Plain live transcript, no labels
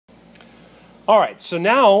All right, so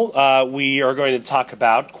now we are going to talk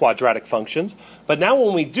about quadratic functions, but now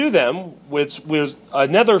when we do them, there's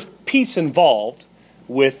another piece involved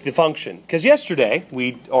with the function. Because yesterday,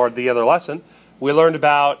 or the other lesson, we learned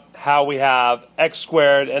about how we have x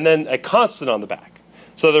squared and then a constant on the back.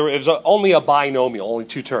 So there was only a binomial, only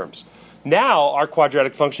two terms. Now our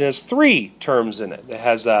quadratic function has three terms in it. It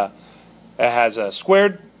has a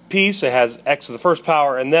squared piece, it has x to the first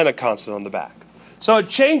power, and then a constant on the back. So it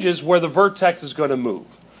changes where the vertex is going to move.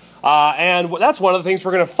 And that's one of the things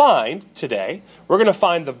we're going to find today. We're going to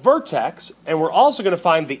find the vertex, and we're also going to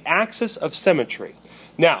find the axis of symmetry.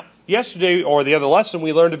 Now, yesterday, or the other lesson,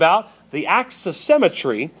 we learned about the axis of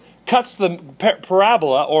symmetry cuts the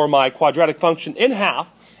parabola, or my quadratic function, in half,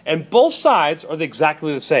 and both sides are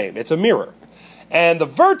exactly the same. It's a mirror. And the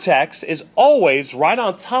vertex is always right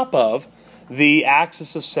on top of the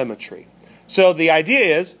axis of symmetry. So the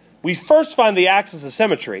idea is, we first find the axis of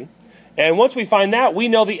symmetry, and once we find that, we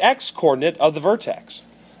know the x-coordinate of the vertex.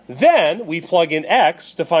 Then we plug in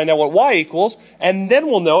x to find out what y equals, and then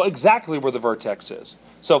we'll know exactly where the vertex is.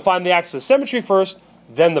 So find the axis of symmetry first,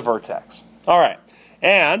 then the vertex. All right,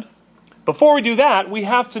 and before we do that, we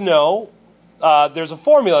have to know there's a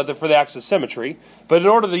formula for the axis of symmetry, but in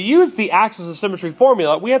order to use the axis of symmetry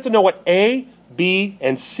formula, we have to know what A, B,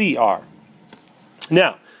 and C are.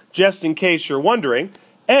 Now, just in case you're wondering,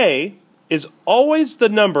 A is always the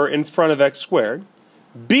number in front of x squared,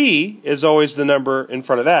 B is always the number in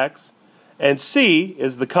front of x, and C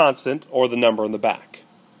is the constant, or the number in the back.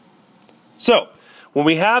 So, when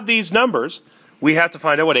we have these numbers, we have to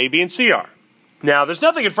find out what A, B, and C are. Now, there's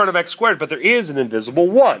nothing in front of x squared, but there is an invisible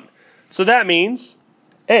 1. So that means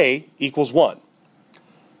A equals 1.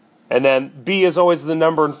 And then B is always the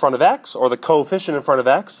number in front of x, or the coefficient in front of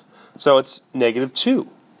x, so it's negative 2.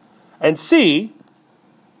 And C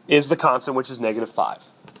is the constant, which is negative 5.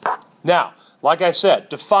 Now, like I said,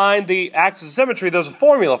 to find the axis of symmetry, there's a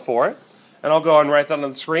formula for it. And I'll go ahead and write that on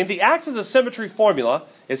the screen. The axis of symmetry formula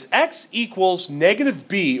is x equals negative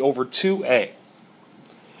b over 2a.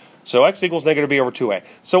 So x equals negative b over 2a.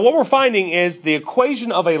 So what we're finding is the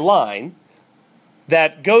equation of a line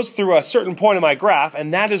that goes through a certain point in my graph,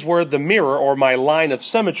 and that is where the mirror, or my line of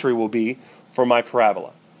symmetry, will be for my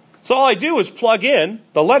parabola. So all I do is plug in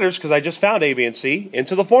the letters, because I just found A, B, and C,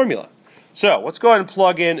 into the formula. So let's go ahead and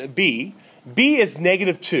plug in B. B is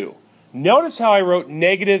negative 2. Notice how I wrote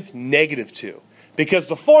negative, negative 2. Because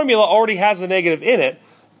the formula already has a negative in it,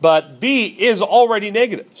 but B is already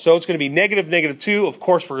negative. So it's going to be negative, negative 2. Of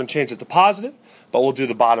course, we're going to change it to positive, but we'll do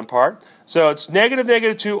the bottom part. So it's negative,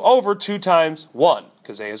 negative 2 over 2 times 1,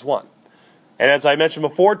 because A is 1. And as I mentioned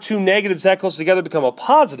before, two negatives that close together become a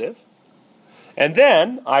positive. And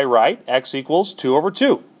then I write x equals 2 over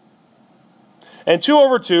 2. And 2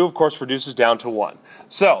 over 2, of course, reduces down to 1.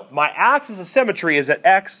 So my axis of symmetry is that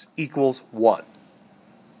x equals 1.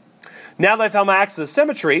 Now that I found my axis of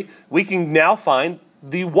symmetry, we can now find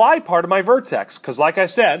the y part of my vertex. Because like I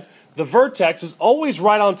said, the vertex is always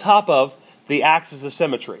right on top of the axis of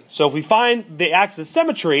symmetry. So if we find the axis of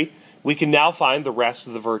symmetry, we can now find the rest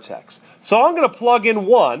of the vertex. So I'm going to plug in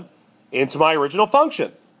 1 into my original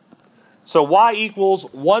function. So y equals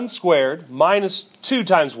 1 squared minus 2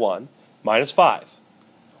 times 1 minus 5.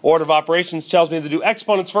 Order of operations tells me to do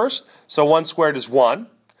exponents first, so 1 squared is 1.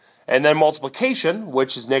 And then multiplication,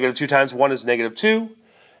 which is negative 2 times 1 is negative 2.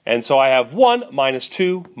 And so I have 1 minus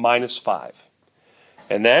 2 minus 5.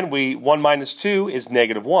 And then 1 minus 2 is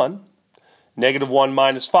negative 1. Negative 1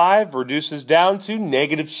 minus 5 reduces down to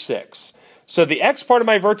negative 6. So the x part of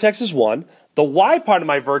my vertex is 1. The y part of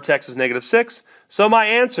my vertex is negative 6. So my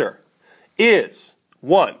answer is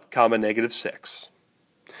 1 comma negative 6.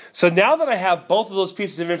 So now that I have both of those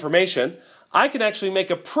pieces of information, I can actually make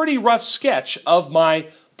a pretty rough sketch of my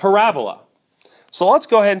parabola. So let's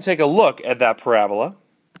go ahead and take a look at that parabola.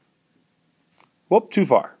 Whoop, too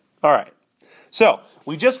far. All right. So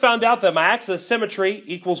we just found out that my axis of symmetry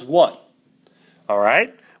equals 1. All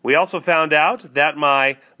right. We also found out that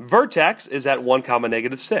my vertex is at 1 comma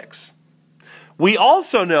negative 6. We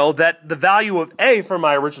also know that the value of A for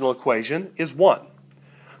my original equation is 1.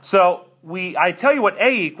 So I tell you what A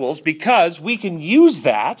equals because we can use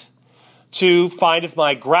that to find if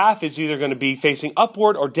my graph is either going to be facing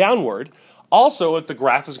upward or downward. Also, if the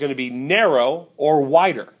graph is going to be narrow or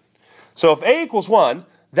wider. So if A equals 1,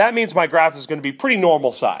 that means my graph is going to be pretty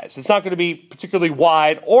normal size. It's not going to be particularly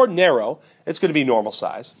wide or narrow. It's going to be normal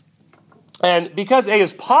size. And because A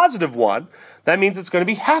is positive 1, that means it's going to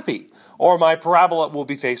be happy, or my parabola will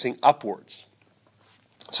be facing upwards.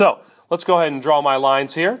 So let's go ahead and draw my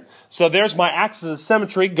lines here. So there's my axis of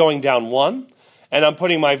symmetry going down 1, and I'm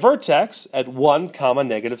putting my vertex at 1 comma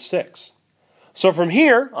negative 6. So from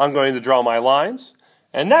here, I'm going to draw my lines,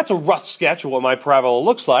 and that's a rough sketch of what my parabola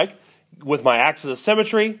looks like with my axis of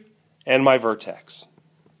symmetry and my vertex.